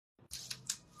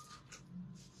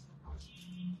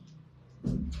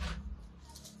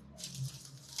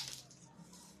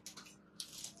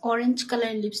Orange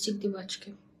কালারের lipstick দিব আজকে।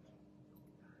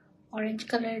 অরেঞ্জ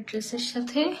কালারের ড্রেসের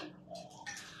সাথে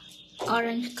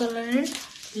অরেঞ্জ কালারের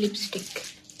লিপস্টিক।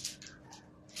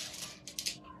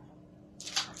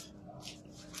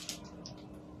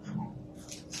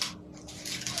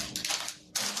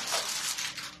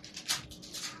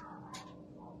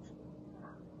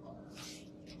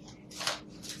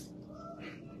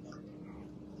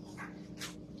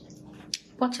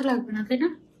 পচা লাগবে না, তাই না?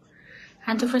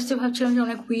 হ্যাঁ, তো ফার্স্টে ভাবছিলাম যে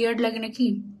অনেক উইয়ার্ড লাগে নাকি।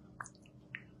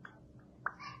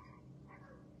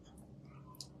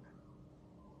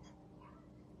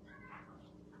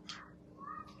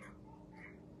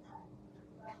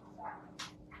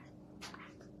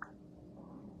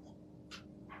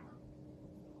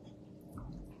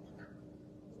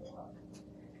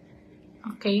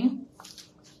 ওকে,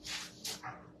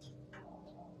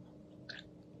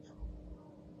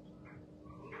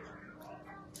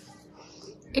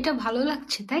 এটা ভালো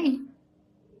লাগছে তাই।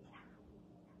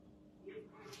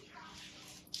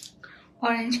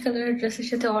 অরেঞ্জ কালারের ড্রেসের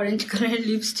সাথে অরেঞ্জ কালারের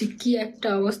লিপস্টিক, কি একটা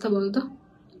অবস্থা বলতো।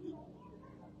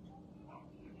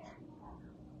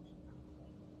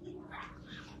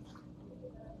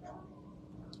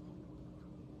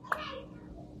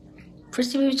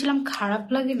 ফার্স্টে ভেবেছিলাম খারাপ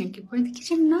লাগে নাকি, পরে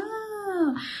দেখেছি না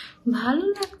ভালো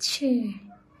লাগছে।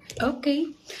 ওকে,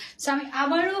 আমি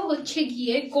আবারও হচ্ছে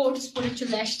গিয়ে কোর্স পরে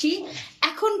চলে আসছি।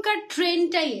 এখনকার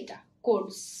ট্রেন্ডটাই এটা,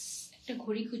 কোর্স। একটা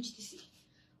ঘড়ি খুঁজতেছি,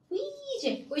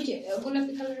 ওই যে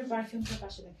গোলাপি কালারের পারফিউমটার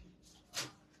পাশে দেখেন,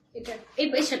 এটা এই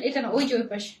পাশে, এটা না ওই যে ওই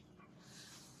পাশে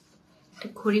একটা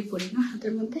ঘড়ি পরি না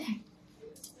হাতের মধ্যে।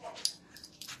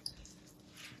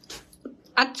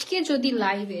 আজকে যদি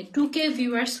লাইভে 2K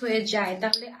ভিউয়ার্স হয়ে যায়,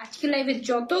 তাহলে আজকে লাইভে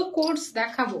যত কোর্স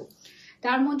দেখাবো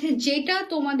তার মধ্যে যেটা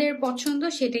তোমাদের পছন্দ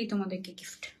সেটাই তোমাদেরকে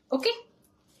গিফট। ওকে,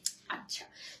 আচ্ছা,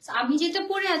 আমি যেটা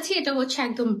পরে আছি এটা হচ্ছে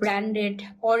একদম ব্র্যান্ডেড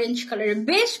অরেঞ্জ কালারের,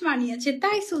 বেশ মানিয়েছে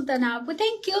তাই সুলতানা আপু,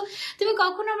 থ্যাংক ইউ। তুমি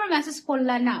কখনো আমার মেসেজ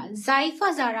পড়লা না। জাইফা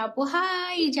জারা আপু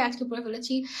হাই, যে আজকে পরে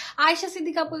ফেলেছি। আয়েশা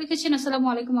সিদ্দিক আপু লিখেছেন আসসালামু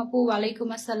আলাইকুম আপু। ওয়ালাইকুম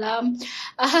আসসালাম।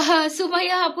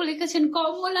 সুমাইয়া আপু লিখেছেন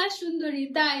কমলা সুন্দরী,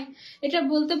 তাই এটা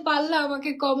বলতে পারলা আমাকে,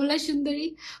 কমলা সুন্দরী।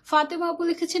 ফাতেমা আপু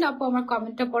লিখেছেন আপু আমার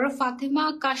কমেন্টটা পড়ো। ফাতেমা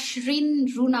কাশরিন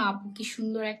রুনা আপু, কি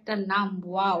সুন্দর একটা নাম,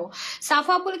 ওয়াও।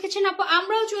 সাফা আপু লিখেছেন আপু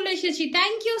আমরাও চলে এসেছি,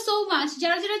 থ্যাংক ইউ সো মাচ।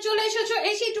 যারা যারা চলে এসেছো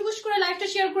এসে একটু পুশ করে লাইভটা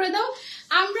শেয়ার করে দাও।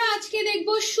 আমরা আজকে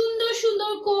দেখবো সুন্দর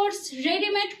সুন্দর কোর্স,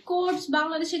 রেডিমেড কোর্স,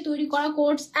 বাংলাদেশে তৈরি করা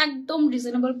কোর্স একদম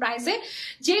রিজনেবল প্রাইসে,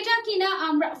 যেটা কিনা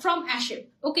আমরা from ASHEP।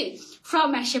 Okay, from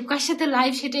ASHEP। কার সাথে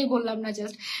লাইভ সেটাই বললাম না,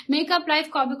 জাস্ট মেকআপ লাইভ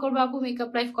কবে করবো আপু,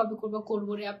 মেকআপ লাইভ কবে করবো,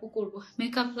 করবো রে আপু করবো।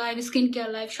 Makeup live, skin care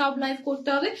live, সব লাইভ করতে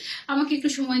হবে, আমাকে একটু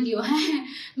সময় দিও। হ্যাঁ,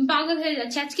 পাগল হয়ে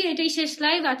যাচ্ছে। আজকে এটাই শেষ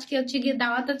লাইভ, আজকে হচ্ছে গিয়ে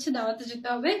দাওয়াত আছে, দাওয়াতে যেতে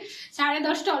হবে।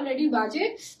 10:30 অলরেডি বাজে,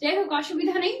 যাই হোক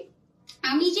অসুবিধা নেই।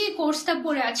 আমি যে কোর্সটা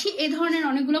পরে আছি এই ধরনের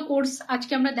অনেকগুলো কোর্স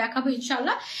আজকে আমরা দেখাবো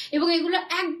ইনশাল্লাহ, এবং এগুলো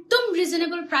একদম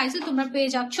রিজনেবল প্রাইসে তোমরা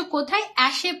পেয়ে যাচ্ছ। কোথায়?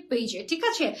 ASHEP পেজে, ঠিক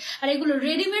আছে। আর এগুলো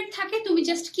রেডিমেড থাকে, তুমি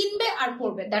জাস্ট কিনবে আর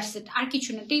পরবে, দ্যাটস ইট, আর কিছু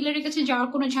না। টেইলারের কাছে যাওয়ার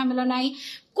কোনো ঝামেলা নাই,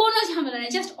 কোনো ঝামেলা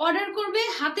নেই, জাস্ট অর্ডার করবে,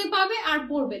 হাতে পাবে আর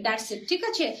পরবে, দ্যাটস ইট, ঠিক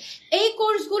আছে। এই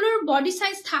কোর্সগুলোর বডি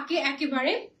সাইজ থাকে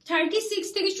একেবারে 36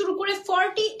 থেকে শুরু করে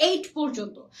 48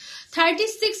 পর্যন্ত,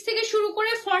 36 থেকে শুরু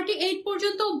করে 48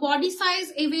 পর্যন্ত বডি সাইজ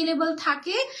এভেলেবল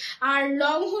থাকে। আর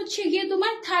লং হচ্ছে গিয়ে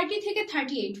তোমার 30 থেকে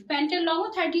 38, প্যান্টের লংও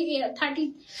 30,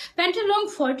 প্যান্টের লং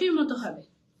 40-র মতো হবে,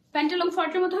 প্যান্টের লং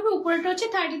 40-র মতো হবে। উপরেটা হচ্ছে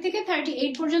 30 থেকে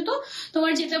 38 পর্যন্ত,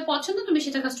 তোমার যেটা পছন্দ তুমি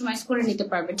সেটা কাস্টমাইজ করে নিতে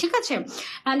পারবে, ঠিক আছে।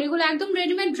 আর এগুলো একদম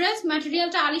রেডিমেড ড্রেস,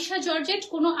 ম্যাটেরিয়ালটা আলিশা জর্জেট,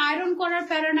 কোনো আয়রন করার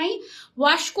প্যারা নাই।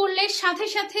 ওয়াশ করলে সাথে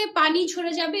সাথে পানি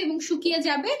ঝরে যাবে এবং শুকিয়ে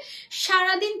যাবে,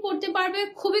 সারাদিন পরতে পারবে,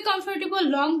 খুবই কমফোর্টেবল,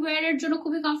 লং ওয়্যারের জন্য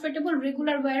খুবই comfortable,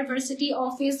 regular wire, varsity,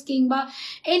 office কিংবা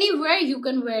anywhere you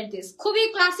can wire this. খুবই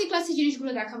ক্লাসি ক্লাসি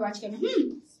জিনিসগুলো দেখাবো আজকে আমি।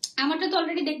 আমারটা তো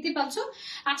অলরেডি দেখতে পাচ্ছ।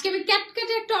 আজকে আমি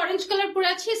ক্যাটকেটে একটা অরেঞ্জ কালার পরে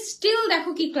আছি, স্টিল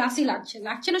দেখো কি ক্লাসি লাগছে,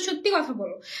 লাগছে না? সত্যি কথা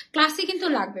বলো, ক্লাসি কিন্তু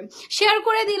লাগবে। শেয়ার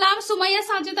করে দিলাম। সুমাইয়া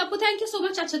সাজেদ আপু থ্যাংক ইউ সো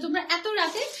মাচ। আচ্ছা, তোমরা এত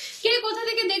রাতে কে কোথা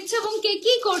থেকে দেখছো এবং কে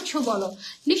কি করছো বলো।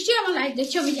 নিশ্চয়ই আমার লাইভ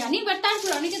দেখছো আমি জানি, বাট তারপর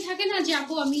অনেকে থাকে না যে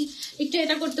আপু আমি একটু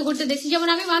এটা করতে করতে দেখছি, যেমন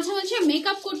আমি মাঝে মাঝে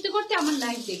মেকআপ করতে করতে আমার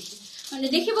লাইভ দেখি, মানে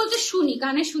দেখি বলতে শুনি,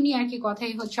 কানে শুনি আর কি,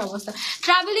 কথাই হচ্ছে অবস্থা।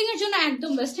 ট্রাভেলিং এর জন্য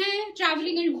একদম বেস্ট। হ্যাঁ,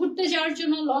 ট্রাভেলিং এর, ঘুরতে যাওয়ার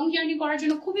জন্য, লং জার্নি করার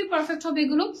জন্য খুবই পারফেক্ট হবে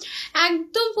এগুলো,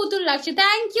 একদম পুতুল লাগছে।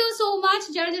 থ্যাংক ইউ সো মাচ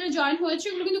যারা যারা জয়েন হয়েছে।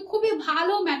 এগুলো কিন্তু খুবই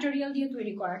ভালো ম্যাটেরিয়াল দিয়ে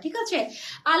তৈরি করা, ঠিক আছে।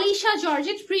 Alisha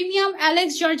georgette, premium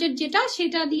Alex georgette যেটা,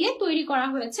 সেটা দিয়ে তৈরি করা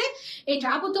হয়েছে এটা।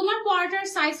 আপু তোমার পরাটার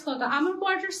সাইজ কত? আমার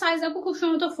পরাটার সাইজ আপু খুব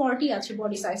সম্ভবত 40 আছে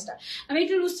বডি সাইজটা। আমি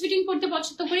একটু লুজ ফিটিং করতে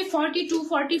পছন্দ করি, 42,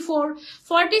 44,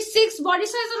 46 বডি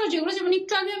সাইজ হলো, যেগুলো মানে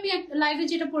একটু আগে আমি লাইভে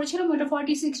যেটা পড়েছিলাম ওটা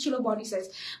 46 ছিল বডি সাইজ।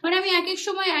 মানে আমি এক এক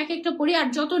সময় এক একটা পরি, আর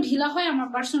যত ঢিলা হয় আমার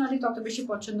পার্সোনালি তত বেশি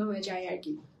পছন্দ হয়ে যায় আর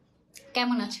কি।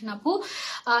 কেমন আছেন আপু?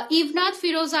 ইভনাথ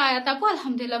ফিরোজা আয়াত আপু,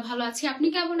 আলহামদুলিল্লাহ ভালো আছি, আপনি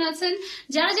কেমন আছেন?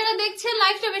 যারা যারা দেখছেন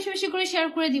লাইভটা বেশি বেশি করে শেয়ার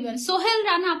করে দিবেন। সোহেল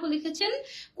রানা আপু লিখেছেন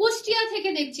কুষ্টিয়া থেকে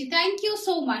দেখছি, থ্যাংক ইউ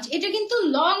সো মাচ। এটা কিন্তু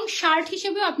লং শার্ট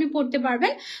হিসেবেও আপনি পরতে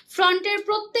পারবেন, ফ্রন্টের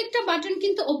প্রত্যেকটা বাটন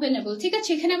কিন্তু ওপেনেবল, ঠিক আছে?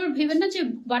 এখানে আবার ভেবেন না যে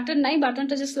বাটন নাই,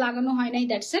 বাটনটা জাস্ট লাগানো হয় নাই,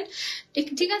 দ্যাটস ইট,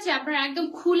 ঠিক আছে? আপনারা একদম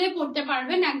খুলে পড়তে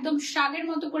পারবেন, একদম শাগের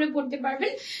মতো করে পড়তে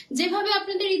পারবেন, যেভাবে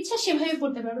আপনাদের ইচ্ছা সেভাবে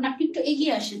পড়তে পারবেন। আপনি একটু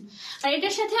এগিয়ে আসেন। আর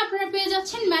এটার সাথে আপনারা পেয়ে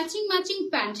যাচ্ছেন ম্যাচিং ম্যাচিং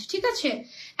প্যান্ট, ঠিক আছে?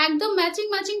 একদম ম্যাচিং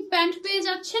ম্যাচিং প্যান্ট পেয়ে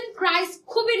যাচ্ছেন। প্রাইস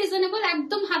খুবই রিজনেবল,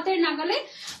 একদম হাতের নাগালে,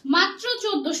 মাত্র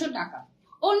 1400 টাকা,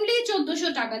 অনলি 1400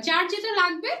 টাকা। যার যেটা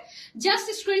লাগবে জাস্ট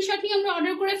স্ক্রিনশট নিয়ে আমরা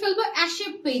অর্ডার করে ফেলবো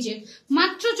ASHEP পেজে,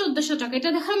 মাত্র 1400 টাকা।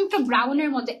 এটা দেখালাম একটা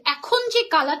ব্রাউনের মধ্যে, এখন যে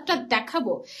কালারটা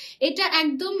দেখাবো এটা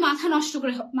একদম মাথা নষ্ট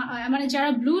করে, মানে যারা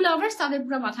ব্লু লাভার্স তাদের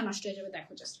পুরো মাথা নষ্ট হয়ে যাবে।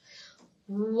 দেখো just,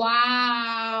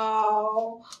 wow,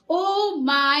 oh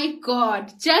my god,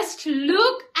 just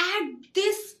look at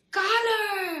this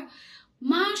color,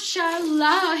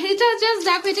 mashallah, এটা জাস্ট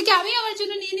দেখো, এটা কি আমি আমার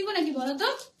জন্য নিয়ে নিব নাকি বলো তো?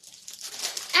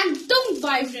 একদম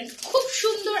ভাইব্রেন্ট, খুব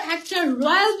সুন্দর একটা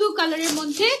রয়্যাল ব্লু কালারের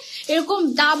মধ্যে এরকম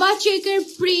দাবা চেকের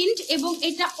প্রিন্ট, এবং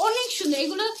এটা অনেক সুন্দর।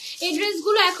 এগুলো, এই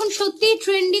ড্রেসগুলো এখন সত্যি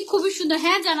ট্রেন্ডি, খুবই সুন্দর।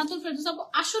 হ্যাঁ জানাতুল ফেরদৌস আপু,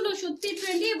 আসলে সত্যি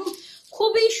ট্রেন্ডি এবং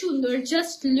খুবই সুন্দর।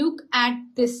 জাস্ট লুক অ্যাট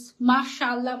দিস,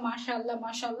 মাশাআল্লাহ মাশাআল্লাহ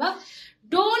মাশাআল্লাহ,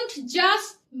 don't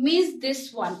just miss this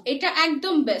one. এটা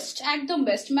একদম বেস্ট, একদম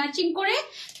বেস্ট। ম্যাচিং করে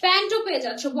প্যান্টও পেয়ে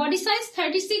যাচ্ছ, বডি সাইজ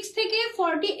 36 থেকে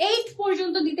 48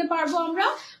 পর্যন্ত দিতে পারবো আমরা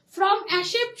ফ্রম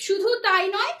ASHEP। শুধু তাই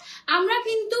নয়, আমরা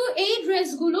কিন্তু এই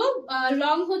ড্রেসগুলো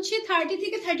লং হচ্ছে 30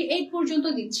 থেকে 38 পর্যন্ত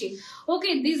দিচ্ছি।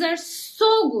 ওকে, this R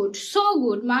so good, so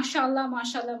good, মাশাআল্লাহ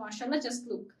মাশাআল্লাহ মাশাআল্লাহ, জাস্ট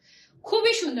লুক,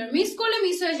 খুবই সুন্দর। মিস করলে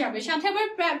মিস হয়ে যাবে। সাথে আবার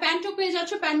প্যান্টও পেয়ে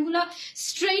যাচ্ছ, প্যান্টগুলো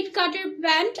স্ট্রেইট কাটের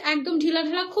প্যান্ট, একদম ঢিলা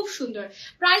ঢিলা, খুব সুন্দর।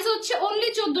 প্রাইস হচ্ছে অনলি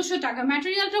 1400 টাকা।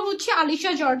 ম্যাটেরিয়ালটা হচ্ছে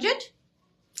আলিশা জর্জেট।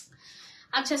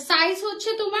 আচ্ছা, সাইজ হচ্ছে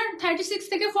তোমার 36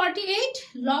 থেকে 48,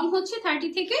 লং হচ্ছে 30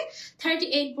 থেকে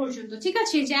 38 পর্যন্ত, ঠিক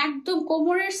আছে? যে একদম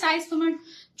কোমরের সাইজ তোমার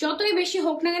যতই বেশি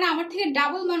হোক না কেন, আমার থেকে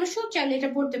ডাবল মানুষও চাইলে এটা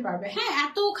পড়তে পারবে। হ্যাঁ,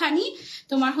 এতখানি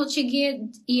তোমার হচ্ছে গিয়ে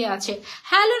ইয়ে আছে।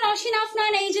 হ্যালো নওশিন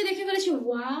আফনান, এই যে দেখে ফেলেছি,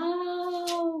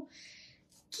 ওয়াও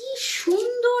কি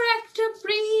সুন্দর একটা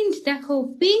প্রিন্ট, দেখো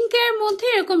পিঙ্কের মধ্যে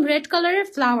এরকম রেড কালারের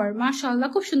ফ্লাওয়ার, মাশাআল্লাহ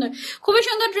খুব সুন্দর, খুবই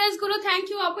সুন্দর ড্রেসগুলো। থ্যাংক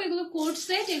ইউ আপু। এগুলো কোট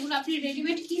সেট, এগুলো আপনি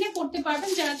রেডিমেড কিনে পড়তে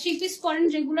পারবেন। যারা 3 পিস পরেন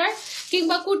রেগুলার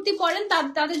কিংবা কুর্তি পরেন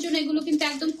তাদের জন্য এগুলো কিন্তু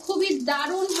একদম খুবই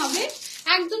দারুণ হবে।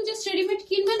 একদম জাস্ট রেডিমেড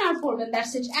কিনবেন আর পরবেন,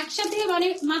 দ্যাটস ইট। একসাথে মানে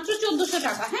মাত্র 1400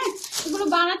 টাকা। হ্যাঁ, এগুলো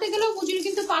বানাতে গেলেও মজুরি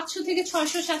কিন্তু 500 থেকে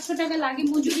 600 700 টাকা লাগে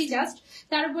মজুরি জাস্ট।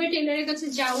 তারপরে টেলারের কাছে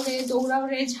যাও রে, দৌড়াও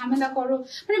রে, ঝামেলা করো,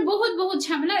 মানে বহুত বহুত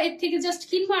ঝামেলা। এর থেকে জাস্ট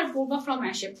কিনবো আর পরবা ফ্রম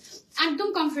ASHEP, একদম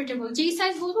কমফোর্টেবল। যেই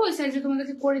সাইজ বলবো ওই সাইজে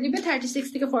তোমাদেরকে করে দিবে, 36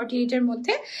 থেকে 48 এর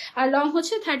মধ্যে, আর লং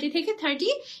হচ্ছে 30 থেকে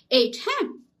 38। হ্যাঁ,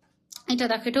 এটা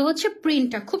দেখো, এটা হচ্ছে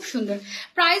প্রিন্টটা খুব সুন্দর।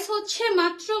 প্রাইস হচ্ছে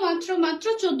মাত্র মাত্র মাত্র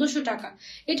 1400 টাকা।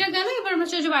 এটা গেল। এবার আমরা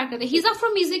চলে যাবো আরেকটাতে, হিজা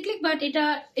ফ্রম ইজি ক্লিক, বাট এটা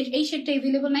এই শেডটা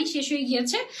এভেলেবল নাই, শেষ হয়ে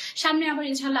গিয়েছে। সামনে আবার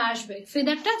ইনশাল্লাহ আসবে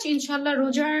ফেদার টাচ, ইনশাল্লাহ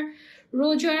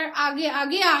রোজার আগে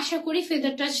আগে আশা করি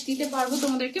ফেদার টাচ দিতে পারবো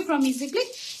তোমাদেরকে ফ্রম ইজি ক্লিক।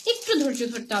 একটু ধৈর্য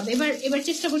ধরতে হবে। এবার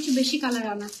চেষ্টা করছি বেশি কালার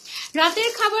আনা। রাতের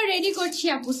খাবার রেডি করছি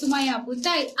আপু, সুমাইয়া আপু।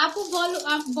 তাই আপু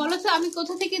বলো তো আমি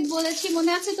কোথা থেকে বলেছি,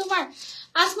 মনে আছে তোমার?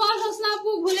 আসমাউল হোসনা আপু,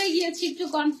 ভুলে গিয়েছি, একটু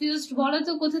কনফিউজড। বলো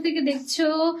তো কোথা থেকে দেখছো?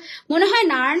 মনে হয়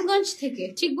নারায়ণগঞ্জ থেকে,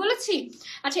 ঠিক বলেছি?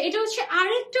 আচ্ছা, এটা হচ্ছে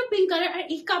আরেকটা পিঙ্ক কালার, আর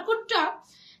এই কাপড়টা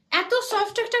এত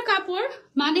সফট একটা কাপড়,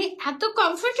 মানে এত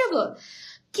কমফোর্টেবল,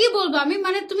 কি বলবো আমি,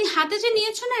 মানে তুমি হাতে যে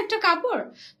নিয়েছো না একটা কাপড়,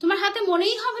 তোমার হাতে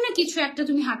মনেই হবে না কিছু একটা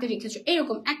তুমি হাতে রেখেছো।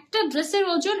 এরকম একটা ড্রেসের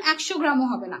ওজন 100 গ্রামও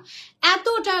হবে না,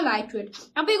 এতটা লাইট ওয়েট।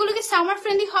 আপু এগুলোকে সামার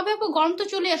ফ্রেন্ডলি হবে? আপু গরম তো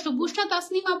চলে আসলো। বুশরা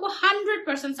তাসনিম আপু,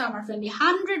 100% সামার ফ্রেন্ডলি,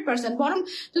 100%। বরং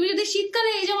তুমি যদি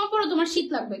শীতকালে এই জামা পরো তোমার শীত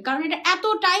লাগবে, কারণ এটা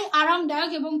এতটাই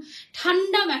আরামদায়ক এবং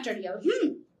ঠান্ডা ম্যাটেরিয়াল।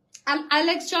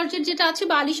 আইলেক্স জর্জেট যেটা আছে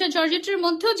বা আলিশা জর্জেটের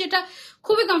মধ্যেও যেটা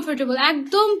খুবই কমফোর্টেবল,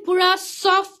 একদম পুরা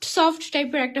সফট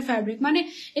টাইপের একটা ফ্যাব্রিক। মানে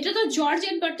এটা তো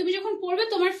জর্জেট, বাট তুমি যখন পরবে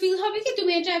তোমার ফিল হবে কি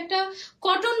তুমি এটা একটা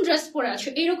কটন ড্রেস পরে আছো,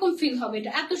 এরকম ফিল হবে।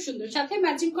 এটা এত সুন্দর, সাথে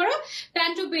ম্যাচিং করা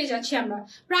প্যান্টও পেয়ে যাচ্ছি আমরা।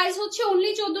 প্রাইস হচ্ছে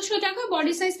অনলি 1400 টাকা।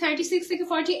 বডি সাইজ 36 থেকে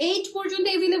 48 পর্যন্ত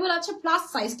এভেলেবল আছে, প্লাস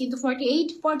সাইজ কিন্তু 48,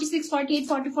 46, 48,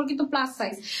 44 কিন্তু প্লাস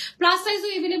সাইজও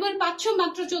এভেলেবল পাচ্ছ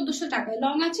মাত্র 1400 টাকায়।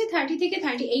 লং আছে 30 থেকে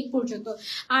 38 পর্যন্ত।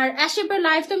 আর ASHEP এর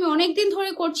লাইভ তো আমি অনেকদিন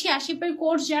ধরে করছি। ASHEP এর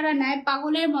কোর্স যারা নেয়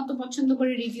পাগলের মতো পছন্দ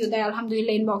করে রিভিউ দেয়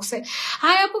আলহামদুলিল্লাহ ইনবক্সে।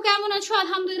 হাই আপু কেমন আছো?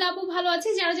 আলহামদুলিল্লাহ আপু ভালো আছি।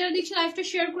 যারা যারা দেখছো লাইভটা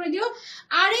শেয়ার করে দিও।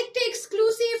 আরেকটা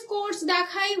এক্সক্লুসিভ কোর্স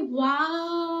দেখাই।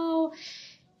 ওয়াও,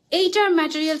 এইটার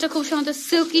ম্যাটেরিয়ালটা খুব সুন্দর,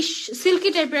 সিল্কি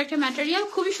টাইপের একটা ম্যাটেরিয়াল,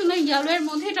 খুবই সুন্দর ইয়েলো এর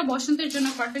মধ্যে। এটা বসন্তের জন্য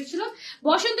পারফেক্ট ছিল।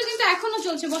 বসন্ত কিন্তু এখনো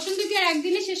চলছে, বসন্ত কি আর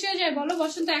একদিনে শেষ হয়ে যায় বলো?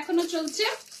 বসন্ত এখনো চলছে।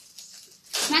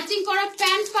 ম্যাচিং করা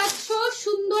প্যান্ট পাচ্ছ,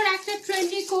 সুন্দর একটা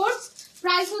ট্রেন্ডি কোর্স।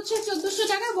 প্রাইস হচ্ছে 1400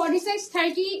 টাকা। বডি সাইজ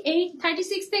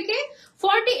 36 থেকে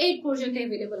 48 পর্যন্ত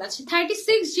अवेलेबल আছে।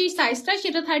 36 যে সাইজটা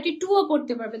সেটা 32ও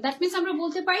পড়তে পারবে। দ্যাট মিন্স আমরা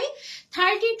বলতে পারি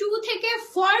 32 থেকে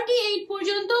 48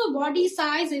 পর্যন্ত বডি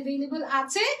সাইজ अवेलेबल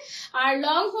আছে। আর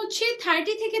লং হচ্ছে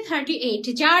 30 থেকে 38।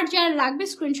 যার যার লাগবে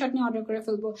স্ক্রিনশট নিয়ে অর্ডার করে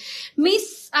ফেলবো। মিস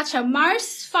আচ্ছা মার্স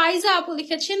ফাইজা আপু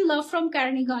লিখেছেন love from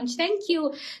Keraniganj, thank you.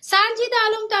 Sanjida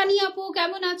Alam তানি আপু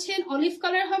কেমন আছেন? অলিভ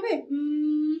কালার হবে,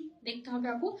 দেখতে হবে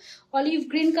আপু। অলিভ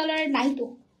গ্রিন কালার নাই তো,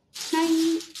 নাই,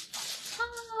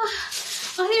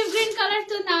 অলিভ গ্রিন কালার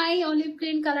তো নাই, অলিভ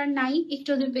গ্রিন কালার নাই। একটু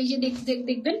ওদের পেজে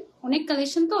দেখবেন, অনেক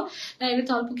কালেকশন তো, তাই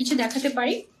তো অল্প কিছু দেখাতে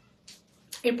পারি।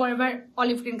 এরপর এবার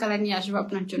অলিভ গ্রিন কালার নিয়ে আসবো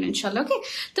আপনার জন্য ইনশাল্লাহ। ওকে,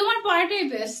 তোমার পরাটাই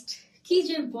বেস্ট। কি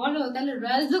যে বলো, তাহলে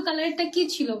রয়্যাল ব্লু কালারটা কি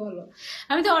ছিল বলো?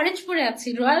 আমি তো অরেঞ্জ পরে আছি,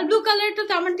 রয়্যাল ব্লু কালারটা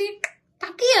তো আমার দিকে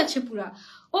তাকিয়ে আছে পুরা।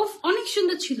 ওফ, অনেক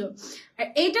সুন্দর ছিল। আর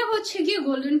এটা হচ্ছে গিয়ে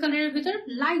গোল্ডেন কালারের ভিতর,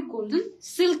 লাইট গোল্ডেন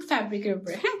সিল্ক ফ্যাব্রিকের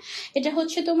উপরে। হ্যাঁ, এটা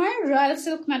হচ্ছে তোমার রয়্যাল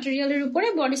সিল্ক ম্যাটেরিয়ালের উপরে।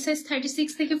 বডি সাইজ 36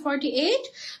 থেকে 48,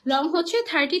 লং হচ্ছে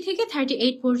 30 থেকে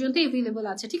 38 পর্যন্ত এভেলেবল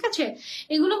আছে। ঠিক আছে,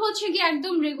 এগুলো হচ্ছে গিয়ে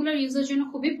একদম রেগুলার ইউজের জন্য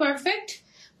খুবই পারফেক্ট।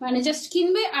 মানে জাস্ট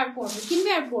কিনবে আর পরবে,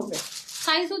 কিনবে আর পরবে।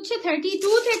 সাইজ হচ্ছে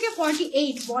 32 থেকে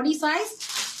 48, বডি সাইজ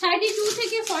 32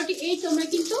 থেকে 48 তোমরা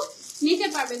কিন্তু নিতে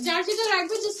পারবে। যার যেটা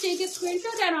লাগবে just take a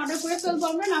screenshot and order করে ফেলবো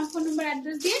আমরা নাম, ফোন নাম্বার,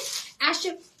 অ্যাড্রেস দিয়ে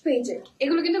ASHEP পেজে।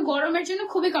 এগুলো কিন্তু গরমের জন্য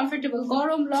খুবই কমফোর্টেবল।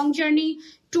 গরম, long journey,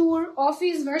 tour,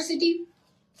 office, varsity,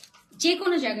 যে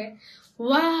কোনো জায়গায়।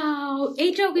 ওয়াও,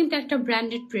 এইটাও কিন্তু একটা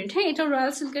ব্র্যান্ডেড প্রিন্ট। হ্যাঁ, এটা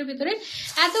রয়্যাল সিল্কের ভিতরে।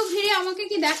 এত ভিড়ে আমাকে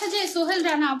কি দেখা যায়? সোহেল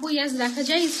রানা আপু, ইয়াস দেখা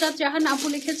যায়। ইসরাত জাহান আপু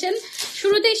লিখেছেন,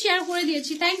 শুরুতেই শেয়ার করে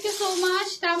দিয়েছি, থ্যাংক ইউ সো মাচ।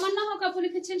 তামান্না হক আপু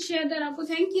লিখেছেন শেয়ার দেন আপু,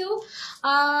 থ্যাংক ইউ।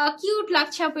 কিউট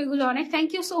লাগছে আপু এগুলো অনেক, thank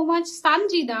you so much.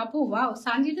 Sanjida আপু, ওয়াও,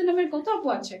 সানজিদা নামের কত আপু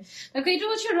আছে। দেখো, এটা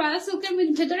হচ্ছে রয়্যাল সিল্কের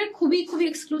ভেতরে, খুবই খুবই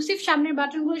এক্সক্লুসিভ। সামনের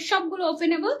বাটনগুলো সবগুলো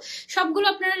ওপেনেবল, সবগুলো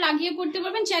আপনারা লাগিয়ে পড়তে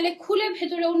পারবেন। চাইলে খুলে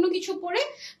ভেতরে অন্য কিছু পরে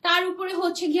তার উপরে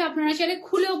হচ্ছে গিয়ে আপনারা চাইলে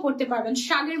খুলেও পড়তে পারবেন,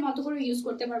 শাগের মতো করে ইউজ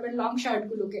করতে পারবেন লং শার্ট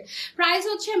গুলোকে। প্রাইস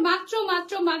হচ্ছে মাত্র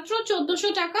মাত্র মাত্র 1400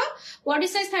 টাকা। বডি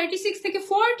সাইজ 36 থেকে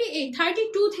 48,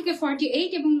 32 থেকে 48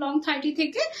 এবং লং 30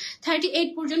 থেকে 38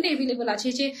 পর্যন্ত এভেলেবল আছে।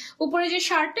 যে উপরে যে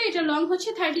শার্টটা, এটা লং হচ্ছে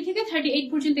 30 থেকে 38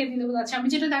 পর্যন্ত এভেলেবল আছে। আমি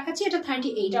যেটা দেখাচ্ছি এটা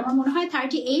 38, আমার মনে হয়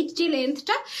 38 যে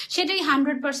লেন্থটা সেটাই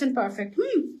 100% পারফেক্ট।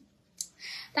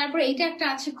 তারপরে এটা একটা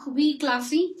আছে খুবই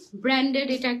ক্লাসি, ব্র্যান্ডেড।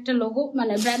 এটা একটা লোগো,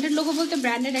 মানে ব্র্যান্ডেড লোগো বলতে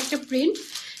ব্র্যান্ডেড একটা প্রিন্ট।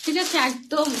 ঠিক আছে,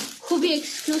 একদম খুবই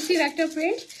এক্সক্লুসিভ একটা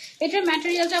প্রিন্ট। এটার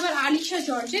ম্যাটেরিয়ালটা আবার আলিশা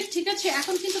জর্জেট। ঠিক আছে,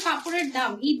 এখন কিন্তু কাপড়ের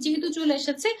দাম, ঈদ যেহেতু চলে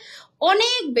এসেছে,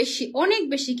 অনেক বেশি অনেক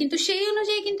বেশি, কিন্তু সেই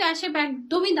অনুযায়ী কিন্তু ASHEP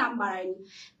একদমই দাম বাড়ায়নি,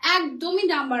 একদমই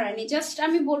দাম বাড়ায়নি। জাস্ট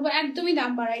আমি বলবো একদমই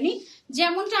দাম বাড়ায়নি,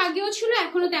 যেমনটা আগেও ছিল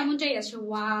এখনো তেমনটাই আছে।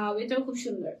 ওয়াও, এটাও খুব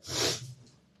সুন্দর,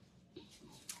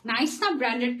 নাইস না?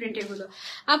 ব্র্যান্ডেড প্রিন্ট এগুলো।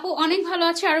 আপু অনেক ভালো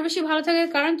আছে, আরো বেশি ভালো থাকে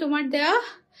কারণ তোমার দেয়া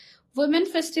উইমেন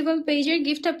ফেস্টিভ্যাল পেজের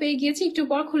গিফটটা পেয়ে গিয়েছি, একটু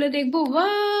পর খুলে দেখবো।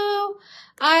 ওয়াও,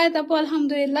 আয়াত আপু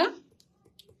আলহামদুলিল্লাহ।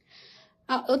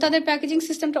 ও তাদের প্যাকেজিং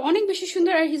সিস্টেমটা অনেক বেশি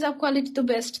সুন্দর আর হিজাব কোয়ালিটি তো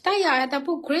বেস্ট। তাই আয়াত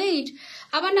আপু গ্রেট।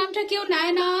 আমার নামটা কেউ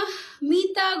নেয় না,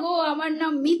 মিতা গো, আমার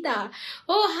নাম মিতা।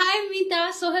 ও হাই মিতা।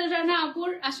 সোহেল রানা আপুর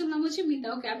আসল নাম হচ্ছে মিতা।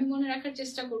 ওকে, আমি মনে রাখার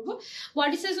চেষ্টা করবো।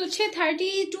 বডি সাইজ হচ্ছে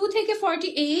 32 থেকে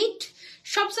 48,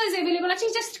 সব সাইজ এভেলেবল আছে।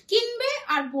 জাস্ট কিনবে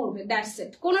আর পরবে, দ্যাটস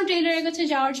ইট। কোনো টেইলারের কাছে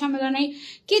যাওয়ার ঝামেলা নাই,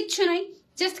 কিচ্ছু নাই,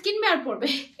 জাস্ট কিনবে আর পরবে।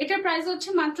 এটার প্রাইস হচ্ছে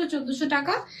মাত্র 1400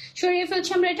 টাকা। সরিয়ে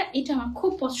ফেলছি আমরা এটা। এটা আমার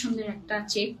খুব পছন্দের একটা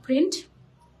চেক প্রিন্ট,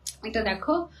 এটা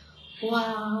দেখো।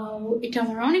 ওয়াও, এটা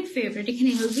আমার অনেক ফেভারিট।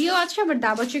 এখানে হেলদিও আছে, আবার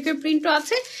দাবা চেকের প্রিন্টও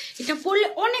আছে। এটা পরলে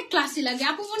অনেক ক্লাসি লাগে।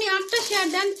 আপু মনি 8টা শেয়ার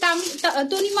দেন।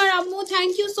 তনিমার আম্মু,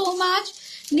 থ্যাংক ইউ সো মাচ।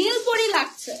 নীল পরি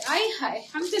লাগছে, আই হায়,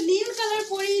 আমি তো নীল কালার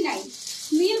পরেই নাই।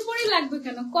 নীল পরি লাগবে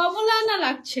কেন? কমলা না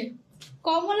লাগছে,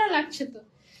 কমলা লাগছে তো,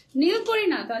 নীল পরি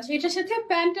না তো। আচ্ছা, এটার সাথে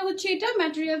প্যান্টটা হচ্ছে, এটা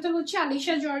ম্যাটেরিয়ালটা হচ্ছে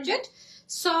আলিশা জর্জেট,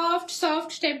 সফট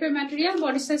সফট টাইপের ম্যাটেরিয়াল।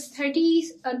 বডি সাইজ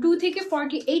 32 থেকে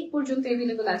 48 পর্যন্ত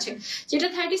এভেলেবল আছে। যেটা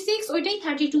 36 ওইটাই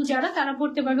 32, যারা তারা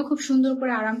পড়তে পারবে খুব সুন্দর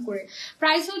করে, আরাম করে।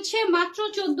 প্রাইস হচ্ছে মাত্র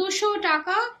 1400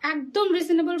 টাকা, একদম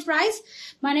রিজনেবল প্রাইস।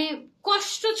 মানে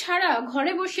কষ্ট ছাড়া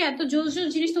ঘরে বসে এত জোর জোর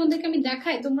জিনিস তোমাদেরকে আমি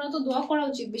দেখাই, তোমরা তো দোয়া করা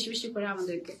উচিত বেশি বেশি করে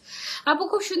আমাদেরকে। আপু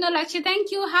খুব সুন্দর লাগছে, thank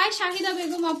you. High Shahida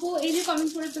Begum আপু, এই যে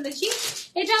কমেন্ট করে ফেলেছি।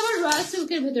 এটা আবার রয়্যাল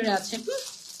সিল্কের ভেতরে আছে।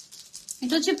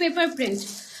 এটা হচ্ছে পেপার প্রিন্ট,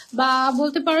 বা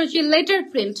বলতে পারো যে লেটার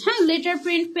প্রিন্ট, হ্যাঁ লেটার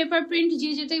প্রিন্ট, পেপার প্রিন্ট, যে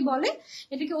যেটাই বলে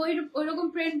এটাকে ওই রকম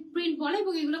প্রিন্ট বলে,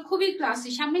 এবং এগুলো খুবই ক্লাসি।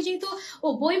 সামনে যেহেতু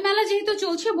বইমেলা যেহেতু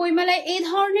চলছে, বইমেলায় এই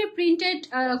ধরনের প্রিন্টেড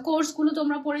কোর্স গুলো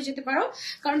তোমরা পরে যেতে পারো,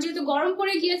 কারণ যেহেতু গরম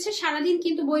পড়ে গিয়েছে সারাদিন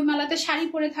কিন্তু বইমেলাতে শাড়ি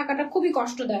পরে থাকাটা খুবই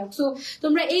কষ্টদায়ক। সো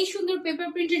তোমরা এই সুন্দর পেপার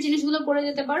প্রিন্টের জিনিসগুলো পরে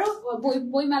যেতে পারো,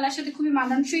 বইমেলার সাথে খুবই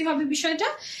মানানসই হবে বিষয়টা।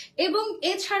 এবং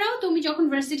এছাড়াও তুমি যখন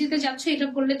ভার্সিটিতে যাচ্ছ এটা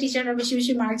পড়লে টিচাররা বেশি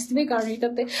বেশি মার্কস দিবে, কারণ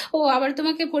এটাতে আবার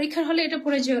তোমাকে পরীক্ষার হলে এটা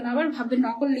পড়ে যেও না, আবার ভাববে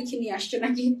নকল লিখে নিয়ে আসছো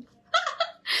নাকি।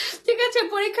 ঠিক আছে,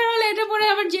 পরীক্ষার হলে এটা পড়ে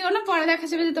আবার যেও না, পরে দেখা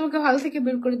যাবে যে তোমাকে হল থেকে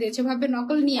বের করে দিয়েছে, ভাববে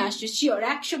নকল নিয়ে আসছো, শিওর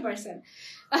 100%।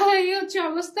 এই হচ্ছে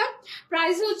অবস্থা।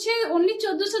 প্রাইস হচ্ছে অনলি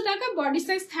 1400 টাকা। বডি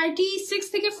সাইজ 36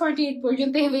 থেকে 48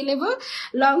 পর্যন্ত অ্যাভেলেবল,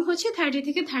 লং হচ্ছে 30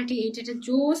 থেকে 38। এটা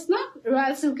জোস না,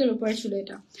 রয়্যাল সিল্কের উপরে ছিল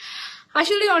এটা,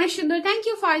 আসলে অনেক সুন্দর। থ্যাংক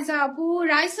ইউ ফাইজা আপু,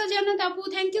 রাইসা জান্নাত আপু,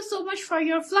 thank you so much for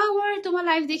your flower. তোমার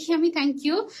লাইভ দেখি আমি, thank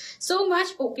you so much.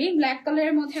 Okay, black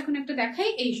কালারের মধ্যে এখন একটা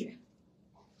দেখাই, এই যে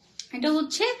এটা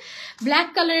হচ্ছে ব্ল্যাক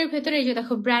কালারের ভেতরে, এই যে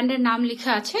দেখো ব্র্যান্ডের নাম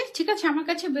লেখা আছে। ঠিক আছে, আমার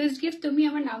কাছে বেস্ট গিফট তুমি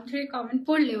আমার নাম ধরে কমেন্ট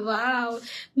পড়লে। ওয়াও,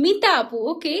 মিতা আপু।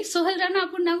 ওকে, সোহেল রানা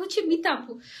আপুর নাম হচ্ছে মিতা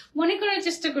আপু। মনে করার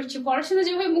চেষ্টা করছি, পড়াশোনা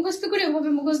যেভাবে মুখস্থ করি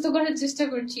ওভাবে মুখস্থ করার চেষ্টা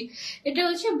করছি। এটা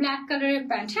হচ্ছে ব্ল্যাক কালারের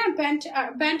প্যান্ট, হ্যাঁ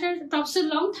প্যান্টের টপসের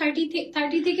লং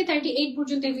 30 থেকে 38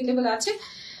 পর্যন্ত অ্যাভেলেবল আছে,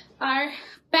 আর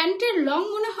প্যান্টের লং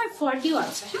মনে হয় 40ও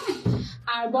আছে, হ্যাঁ।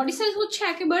 আর বডি সাইজ হচ্ছে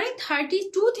একেবারে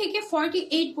 32 থেকে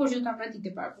 48 পর্যন্ত আমরা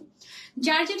দিতে পারবো।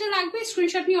 যার যেটা লাগবে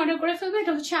স্ক্রিনশট নিয়ে অর্ডার করে ফেলবে।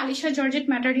 এটা হচ্ছে আলিশা জর্জেট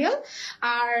ম্যাটেরিয়াল,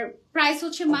 আর প্রাইস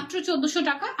হচ্ছে মাত্র 1400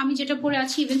 টাকা। আমি যেটা পরে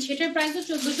আছি ইভেন সেটার প্রাইসও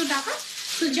 1400 টাকা।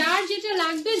 তো যার যেটা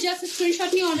লাগবে জাস্ট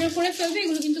স্ক্রিনশট নিয়ে অর্ডার করে ফেলবে।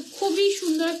 এগুলো কিন্তু খুবই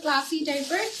সুন্দর ক্লাসি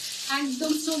টাইপের,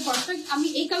 একদম সো পারফেক্ট। আমি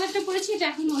এই কালারটা পরেছি, এটা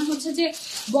এখন মনে হচ্ছে যে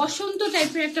বসন্ত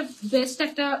টাইপের একটা বেস্ট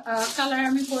একটা কালার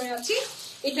আমি পরে আছি।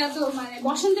 এটা তো মানে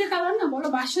বসন্তের কালার না, বলো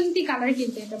বাসন্তী কালার,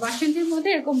 কিন্তু এটা বাসন্তীর মধ্যে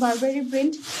এরকম বারবেরি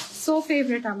প্রিন্ট, সো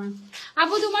ফেভারিট আমার।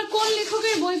 আপু তোমার কোন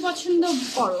লেখকের বই পছন্দ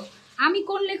করো? আমি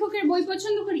কোন লেখকের বই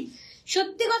পছন্দ করি,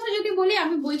 সত্যি কথা যদি বলি,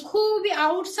 আমি বই খুবই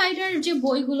আউটসাইডার যে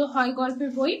বইগুলো হয়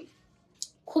গল্পের বই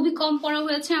খুবই কম পড়া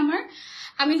হয়েছে আমার।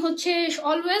 আমি হচ্ছে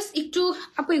অলওয়েজ একটু,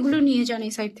 আপু এগুলো নিয়ে যান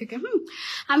এই সাইড থেকে,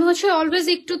 আমি হচ্ছে অলওয়েজ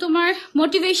একটু তোমার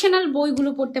মোটিভেশনাল বইগুলো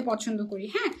পড়তে পছন্দ করি,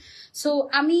 হ্যাঁ। সো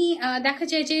আমি দেখা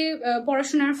যায় যে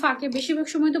পড়াশোনার ফাঁকে, বেশিরভাগ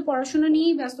সময় তো পড়াশোনা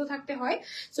নিয়েই ব্যস্ত থাকতে হয়,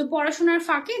 সো পড়াশোনার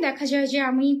ফাঁকে দেখা যায় যে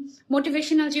আমি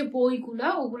মোটিভেশনাল যে বইগুলা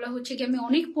ওগুলা হচ্ছে কি আমি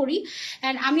অনেক পড়ি।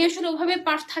 অ্যান্ড আমি আসলে ওভাবে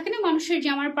থাকে না মানুষের যে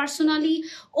আমার পার্সোনালি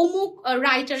অমুক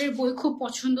রাইটারের বই খুব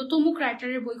পছন্দ, তমুক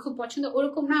রাইটারের বই খুব পছন্দ,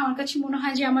 ওরকম না। আমার কাছে মনে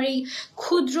হয় যে আমার এই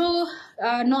ক্ষুদ্র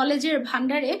নলেজের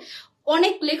ভান্ডারে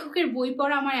অনেক লেখকের বই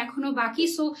পড়া আমার এখনো বাকি।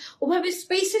 সো ওভাবে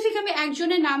স্পেসিফিক আমি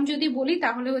একজনের নাম যদি বলি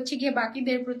তাহলে হচ্ছে গিয়ে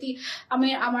বাকিদের প্রতি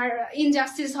আমার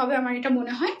ইনজাস্টিস হবে, আমার এটা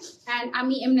মনে হয়। অ্যান্ড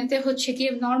আমি এমনিতে হচ্ছে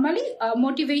গিয়ে নর্মালি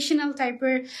মোটিভেশনাল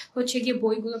টাইপের হচ্ছে গিয়ে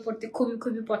বইগুলো পড়তে খুবই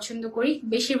খুবই পছন্দ করি।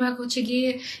 বেশিরভাগ হচ্ছে গিয়ে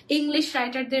ইংলিশ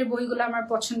রাইটারদের বইগুলো আমার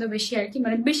পছন্দ বেশি আর কি,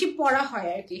 মানে বেশি পড়া হয়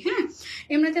আর কি, হ্যাঁ।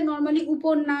 এমনিতে নর্মালি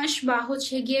উপন্যাস বা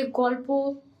হচ্ছে গিয়ে গল্প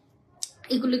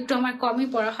এগুলো একটু আমার কমই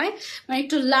পড়া হয়, মানে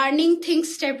একটু লার্নিং থিংস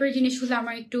টাইপের জিনিসগুলো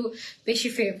আমার একটু বেশি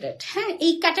ফেভারিট, হ্যাঁ।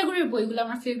 এই ক্যাটাগরির বইগুলো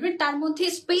আমার ফেভারিট। তার মধ্যে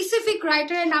স্পেসিফিক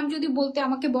রাইটারের নাম যদি বলতে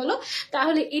আমাকে বলো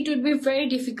তাহলে it would be very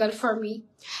difficult for me.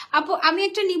 আপু আমি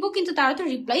একটা নিব, কিন্তু তারা তো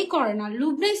রিপ্লাই করে না।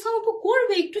 লুবনা ইসলাম আপু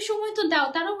করবে, একটু সময় তো দাও,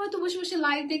 তারাও হয়তো বসে বসে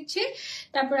লাইভ দেখছে,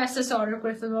 তারপর আস্তে আস্তে অর্ডার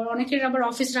করে ফেলবো। অনেকের আবার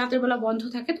অফিস রাতের বেলা বন্ধ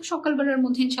থাকে, তো সকালবেলার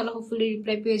মধ্যে ইনশাল্লাহ হোপফুলি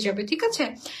রিপ্লাই পেয়ে যাবে, ঠিক আছে।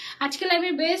 আজকে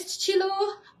লাইভের বেস্ট ছিল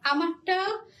আমারটা,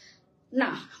 না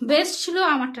বেস্ট ছিল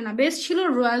আমারটা, না বেস্ট ছিল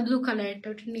রয়্যাল ব্লু কালারেরটা,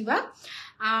 ওটা নিবা।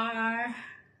 আর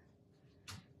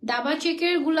দাবা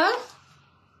চেকের গুলা,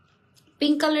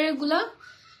 পিঙ্ক কালারের গুলা,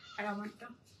 আর আমারটা।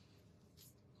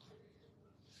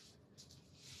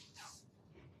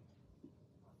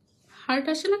 হার্ট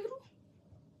আসে না কেন?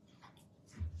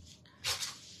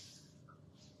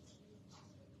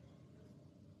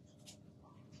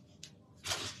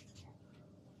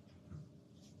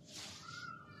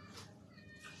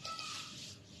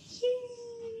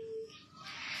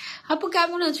 আপু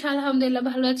কেমন আছো? আলহামদুলিল্লাহ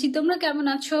ভালো আছি, তোমরা কেমন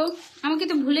আছো? আমাকে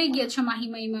তো ভুলেই গিয়েছো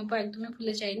মাহিমা ইমাপা, একদমই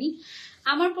ভুলে যায়নি।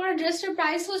 আমার পরা ড্রেসটার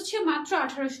প্রাইস হচ্ছে মাত্র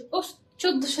 1800, ও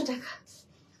 1400 টাকা।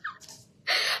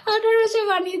 1800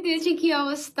 বানিয়ে দিয়েছি, কি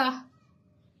অবস্থা।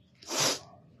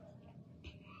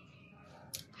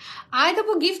 আয়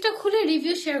তারপর গিফটটা খুলে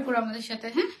রিভিউ শেয়ার করো আমাদের সাথে,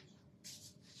 হ্যাঁ।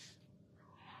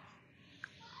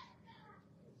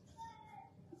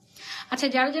 আচ্ছা,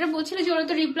 যারা যারা বলছিলে যে ওরা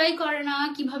তো রিপ্লাই করে না,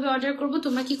 কিভাবে অর্ডার করবো,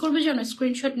 তোমরা কি করবে জানো?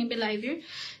 স্ক্রিনশট নিবে লাইভের,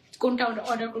 কোনটা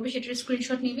অর্ডার করবে সেটার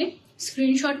স্ক্রিনশট নিবে।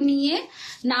 স্ক্রিনশট নিয়ে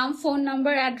নাম, ফোন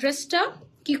নাম্বার, অ্যাড্রেসটা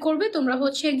কি করবে তোমরা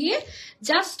হচ্ছে গিয়ে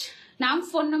জাস্ট নাম,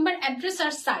 ফোন নাম্বার, অ্যাড্রেস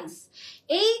আর সাইজ।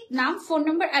 এই নাম, ফোন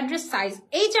নাম্বার, অ্যাড্রেস, সাইজ,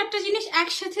 এই 4টা জিনিস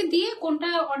একসাথে দিয়ে কোনটা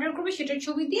অর্ডার করবে সেটার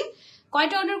ছবি দিয়ে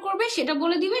কয়টা অর্ডার করবে সেটা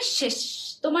বলে দিবে, শেষ।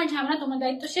 তোমার ঝামেলা, তোমার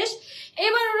দায়িত্ব শেষ।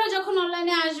 এবার ওরা যখন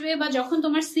অনলাইনে আসবে বা যখন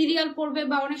তোমার সিরিয়াল পড়বে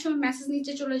বা অনেক সময় মেসেজ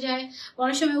নিচে চলে যায়,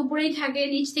 অনেক সময় উপরেই থাকে,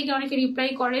 নিচ থেকে অনেকে রিপ্লাই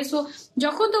করে, সো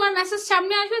যখন তোমার মেসেজ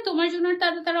সামনে আসবে তোমার জন্য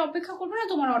তারা অপেক্ষা করবে না,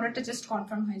 তোমার অর্ডারটা জাস্ট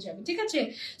কনফার্ম হয়ে যাবে, ঠিক আছে?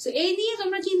 সো এই নিয়ে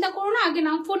তোমরা চিন্তা করো না, আগে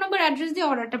নাম, ফোন নাম্বার, অ্যাড্রেস দিয়ে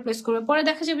অর্ডারটা প্লেস করবে, পরে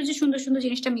দেখা যাবে যে সুন্দর সুন্দর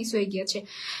জিনিসটা মিস হয়ে গিয়েছে।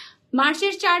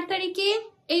 মার্চের 4 তারিখে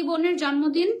এই বোনের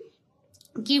জন্মদিন,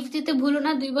 গিফট দিতে ভুলো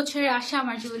না, 2 বছরের আশা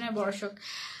আমার জীবনের বড় শখ।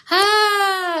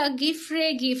 হ্যাঁ, গিফট রে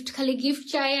গিফট, খালি গিফট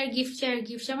চাই আর গিফট চাই আর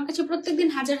গিফট চাই। আমার কাছে প্রত্যেকদিন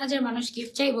হাজার হাজার মানুষ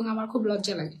গিফট চাই এবং আমার খুব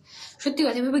লজ্জা লাগে, সত্যি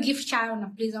কথা। এভাবে গিফট চাইও না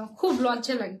প্লিজ, আমার খুব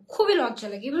লজ্জা লাগে, খুবই লজ্জা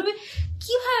লাগে। এভাবে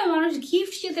কিভাবে মানুষ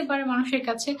গিফট যেতে পারে মানুষের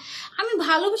কাছে? আমি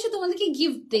ভালোবেসে তোমাদেরকে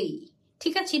গিফট দেই,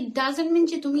 ঠিক আছে? ইট ডাজন্ট মিন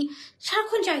যে তুমি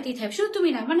সারাক্ষণ চাইতেই থাকবে, শুধু তুমি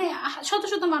না, মানে শত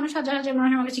শত মানুষ, হাজার হাজার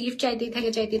মানুষ আমার কাছে গিফট চাইতেই থাকে,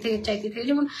 চাইতেই থাকে, চাইতেই থাকে।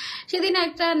 যেমন সেদিন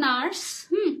একটা নার্স,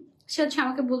 সে হচ্ছে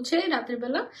আমাকে বলছে রাতের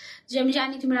বেলা যে আমি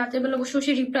জানি তুমি রাতের বেলা বসে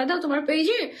বসে রিপ্লাই দাও তোমার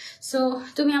পেজে, সো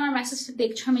তুমি আমার মেসেজটা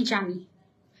দেখছো, আমি জানি,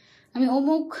 আমি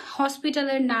অমুক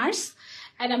হসপিটালের নার্স,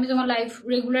 অ্যান্ড আমি তোমার লাইভ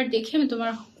রেগুলার দেখি, আমি তোমার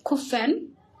খুব ফ্যান,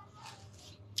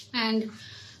 অ্যান্ড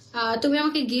তুমি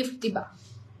আমাকে গিফট দিবা।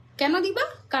 কেন দিবা?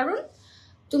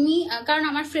 কারণ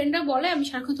আমার ফ্রেন্ডরা বলে আমি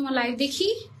সারাক্ষণ তোমার লাইভ দেখি,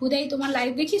 হুদাই তোমার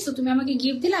লাইভ দেখি, সো তুমি আমাকে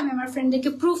গিফট দিলে আমি আমার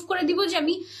ফ্রেন্ডদেরকে প্রুফ করে দিব যে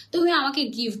তুমি আমাকে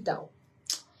গিফট দাও।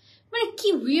 মানে কি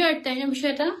উইয়ার্ড, তাই না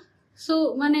বিষয়টা? সো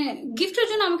মানে গিফটের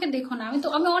জন্য আমাকে দেখো না,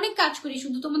 আমি অনেক কাজ করি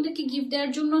শুধু তোমাদেরকে গিফট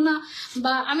দেওয়ার জন্য না,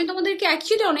 বা আমি তোমাদেরকে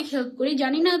অ্যাকচুয়ালি অনেক হেল্প করি,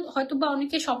 জানি না হয়তো বা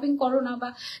অনেকে শপিং করো না, বা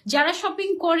যারা শপিং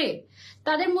করে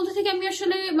তাদের মধ্যে থেকে আমি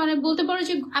আসলে মানে বলতে পারো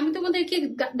যে আমি তোমাদেরকে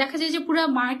দেখা যায় যে পুরো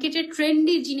মার্কেটের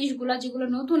ট্রেন্ডি জিনিসগুলো যেগুলো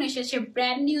নতুন এসেছে,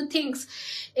 ব্র্যান্ড নিউ থিংস,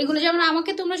 এগুলো যেমন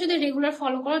আমাকে তোমরা যদি রেগুলার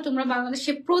ফলো করো, তোমরা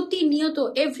বাংলাদেশে প্রতিনিয়ত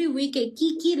এভরি উইকে কি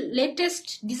কি লেটেস্ট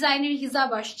ডিজাইনের হিজাব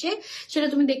আসছে সেটা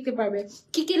তুমি দেখতে পারবে,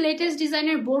 কি কি লেটেস্ট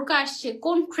ডিজাইনের বোরকা আসছে,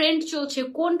 কোন ট্রেন্ড চলছে,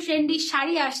 কোন ট্রেন্ডি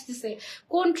শাড়ি আসতেছে,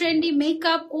 কোন ট্রেন্ডি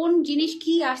মেকআপ, কোন জিনিস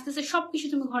কি আসতেছে, সবকিছু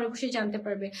তুমি ঘরে বসে জানতে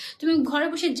পারবে। তুমি ঘরে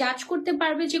বসে জাজ করতে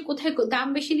পারবে যে কোথায় দাম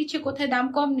বেশি নিচ্ছে, কোথায় দাম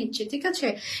কম নিচ্ছে, ঠিক আছে?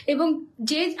 এবং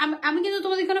যে আমি কিন্তু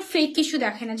তোমাদের কোনো ফেক কিছু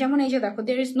দেখাই না, যেমন এই যে দেখো,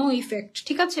 দের ইজ নো ইফেক্ট,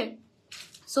 ঠিক আছে?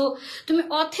 সো তুমি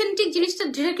অথেন্টিক জিনিসটা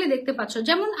ডিরেক্টলি দেখতে পাচ্ছ।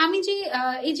 যেমন আমি যে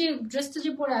এই যে ড্রেসটা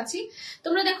যে পরে আছি,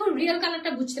 তোমরা দেখো রিয়েল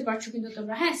কালারটা বুঝতে পারছো কিন্তু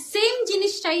তোমরা, হ্যাঁ সেম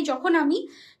জিনিসটাই যখন আমি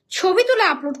ছবি তুলে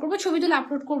আপলোড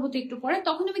করবো তো একটু পরে,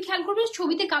 তখন তুমি খেয়াল করবে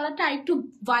ছবিতে কালারটা আরেকটু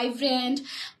ভাইব্রেন্ট,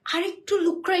 আরেকটু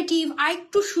লুক্রেটিভ,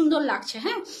 আরেকটু সুন্দর লাগছে,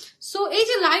 হ্যাঁ? সো এই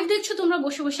যে লাইভ দেখছো তোমরা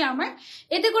বসে বসে আমার,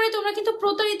 এতে করে তোমরা কিন্তু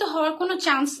প্রতারিত হওয়ার কোনো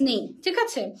চান্স নেই, ঠিক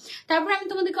আছে? তারপর আমি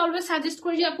তোমাদেরকে অলওয়েজ সাজেস্ট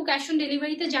করি যে আপু ক্যাশ অন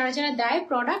ডেলিভারিতে যারা যারা দেয়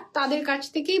প্রোডাক্ট, তাদের কাছ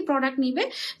থেকেই প্রোডাক্ট নিবে।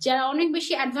 যারা অনেক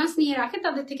বেশি অ্যাডভান্স নিয়ে রাখে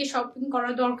তাদের থেকে শপিং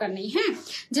করার দরকার নেই, হ্যাঁ?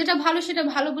 যেটা ভালো সেটা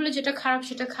ভালো বলে, যেটা খারাপ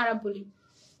সেটা খারাপ বলি।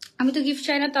 আমি তো গিফট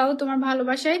চাই না, তাও তোমার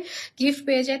ভালোবাসায় গিফট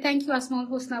পেয়ে যায়। থ্যাংক ইউ আসমাউল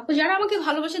হোসনা আপু। যারা আমাকে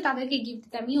ভালোবাসে তাদেরকে গিফট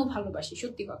দিতে আমিও ভালোবাসি,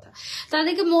 সত্যি কথা।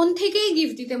 তাদেরকে মন থেকেই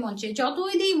গিফট দিতে মন চাই,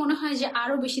 যতই দিই মনে হয় যে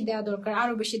আরো বেশি দেওয়া দরকার,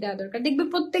 আরো বেশি দেওয়া দরকার। দেখবে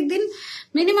প্রত্যেকদিন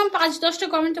মিনিমাম 5-10টা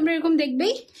কমেন্ট তোমরা এরকম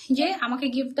দেখবেই যে আমাকে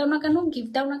গিফট দাও না কেন,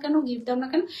 গিফট দাও না কেন, গিফট দাও না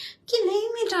কেন। কি নেই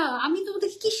মেয়েটা, আমি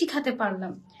তোমাদেরকে কি শিখাতে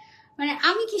পারলাম? মানে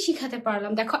আমি কি শিখাতে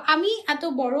পারলাম? দেখো আমি এত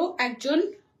বড়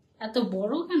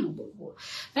কেন বলবো,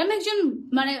 আমি একজন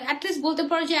মানে অ্যাটলিস্ট বলতে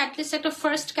পারো যে অ্যাটলিস্ট একটা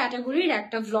ফার্স্ট ক্যাটাগরির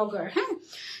একটা ভ্লগার, হ্যাঁ?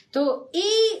 তো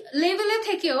এই লেভেলে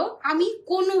থেকেও আমি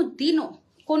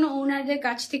কোনো ওনারদের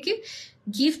কাছ থেকে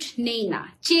গিফট নেই না,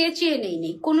 চেয়ে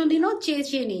নেই, কোনোদিনও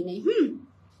চেয়ে নেই।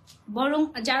 বরং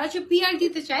যারা হচ্ছে পিআর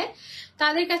দিতে চায়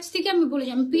তাদের কাছ থেকে আমি বলি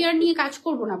যে আমি পিআর নিয়ে কাজ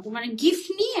করবো না, মানে গিফট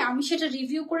নিয়ে আমি সেটা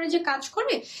রিভিউ করে যে কাজ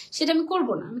করে সেটা আমি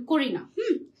করবো না, আমি করি না।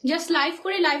 জাস্ট লাইভ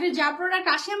করে, লাইভে যা প্রোডাক্ট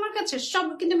আসে আমার কাছে সব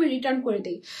কিন্তু আমি রিটার্ন করে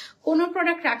দিই, কোনো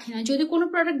প্রোডাক্ট রাখি না। যদি কোনো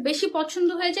প্রোডাক্ট বেশি পছন্দ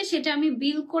হয়ে যায় সেটা আমি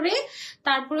বিল করে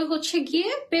তারপরে হচ্ছে গিয়ে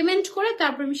পেমেন্ট করে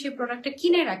তারপরে আমি সেই প্রোডাক্টটা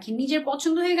কিনে রাখি। নিজের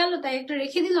পছন্দ হয়ে গেল তাই একটা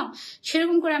রেখে দিলাম,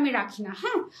 সেরকম করে আমি রাখি না,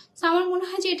 হ্যাঁ? তো আমার মনে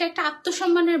হয় যে এটা একটা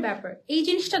আত্মসম্মানের ব্যাপার, এই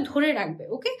জিনিসটা ধরে রাখবে,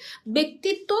 ওকে?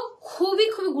 ব্যক্তিত্ব খুবই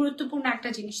খুবই গুরুত্বপূর্ণ একটা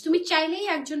জিনিস। তুমি চাইলেই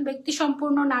একজন ব্যক্তি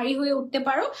সম্পূর্ণ নারী হয়ে উঠতে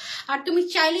পারো, আর তুমি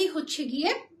চাইলেই হচ্ছে গিয়ে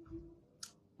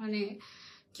মানে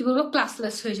কি বলবো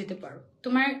ক্লাসলেস হয়ে যেতে পারো।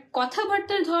 তোমার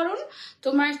কথাবার্তার ধরন,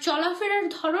 তোমার চলাফেরার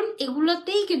ধরন,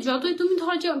 এগুলোতেই যতই তুমি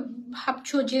ধরো যে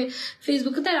ভাবছো যে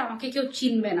ফেসবুকে তার আমাকে কেউ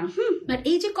চিনবে না, আর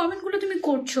এই যে কমেন্ট গুলো তুমি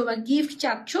করছো বা গিফট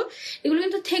চাচ্ছ, এগুলো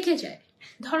কিন্তু থেকে যায়।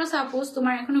 ধরো সাপোজ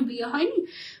তোমার এখনো বিয়ে হয়নি,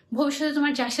 ভবিষ্যতে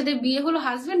তোমার যার সাথে বিয়ে হলো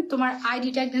হাজবেন্ড, তোমার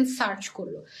আইডিটা একদিন সার্চ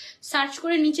করলো, সার্চ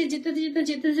করে নিচে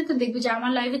যেতে দেখবে যে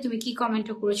আমার লাইফে তুমি কি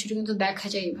কমেন্টও করেছো, কিন্তু দেখা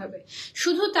যায় এইভাবে।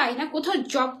 শুধু তাই না, কোথাও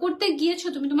জব করতে গিয়েছো,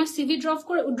 তুমি তোমার সিভি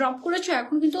ড্রপ করেছো,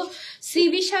 এখন কিন্তু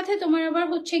সিভির সাথে তোমার আবার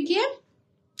হচ্ছে গিয়ে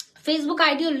ফেসবুক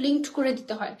আইডিও লিঙ্ক করে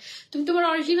দিতে হয়। তুমি তোমার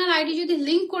অরিজিনাল আইডি যদি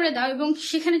লিঙ্ক করে দাও এবং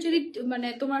সেখানে যদি মানে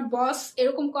তোমার বস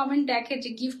এরকম কমেন্ট দেখে যে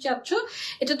গিফট চাচ্ছ,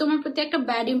 এটা তোমার প্রতি একটা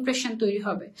ব্যাড ইমপ্রেশন তৈরি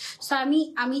হবে। সো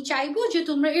আমি চাইবো যে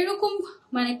তোমরা এরকম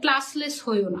মানে ক্লাসলেস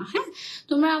হইও না। হ্যাঁ,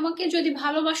 তোমরা আমাকে যদি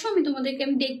ভালোবাসো, আমি তোমাদেরকে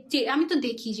আমি তো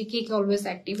দেখি যে কে কে অলওয়েজ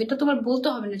অ্যাক্টিভ। এটা তোমার বলতে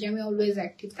হবে না যে আমি অলওয়েজ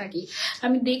অ্যাক্টিভ থাকি।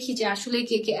 আমি দেখি যে আসলে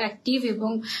কে কে অ্যাক্টিভ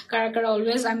এবং কারা কারা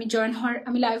অলওয়েজ আমি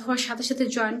লাইভ হওয়ার সাথে সাথে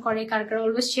জয়েন করে, কারা কারা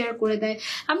অলওয়েজ শেয়ার করে দেয়।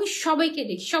 আমি সবাইকে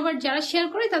দেখি, সবার যারা শেয়ার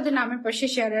করে তাদের নামের পাশে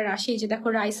শেয়ারের আসে। যে দেখো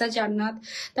রাইসা জান্নাত,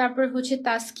 তারপর হচ্ছে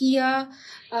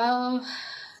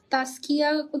তাসকিয়া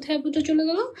কোথায় বুঝে চলে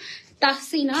গেল,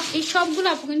 তাহসিনা, এই সবগুলো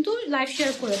আপু কিন্তু লাইভ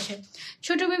শেয়ার করেছে।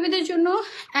 ছোট বেবিদের জন্য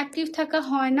অ্যাক্টিভ থাকা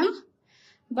হয় না,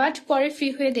 বাট পরে ফ্রি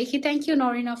হয়ে দেখি। থ্যাংক ইউ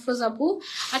নরিন আফরোজ আপু।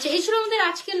 আচ্ছা, এই ছিল আমাদের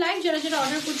আজকের লাইভ। যারা যারা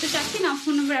অর্ডার করতে চাচ্ছেন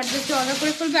ফোন নম্বর অ্যাড্রেসে অর্ডার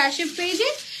করে ফেলবে ASHEP পেজে।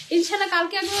 ইনশাল্লাহ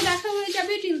কালকে আবারও দেখা হয়ে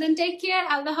যাবে। টিল দেন টেক কেয়ার,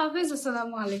 আল্লাহ হাফেজ,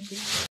 আসসালামু আলাইকুম।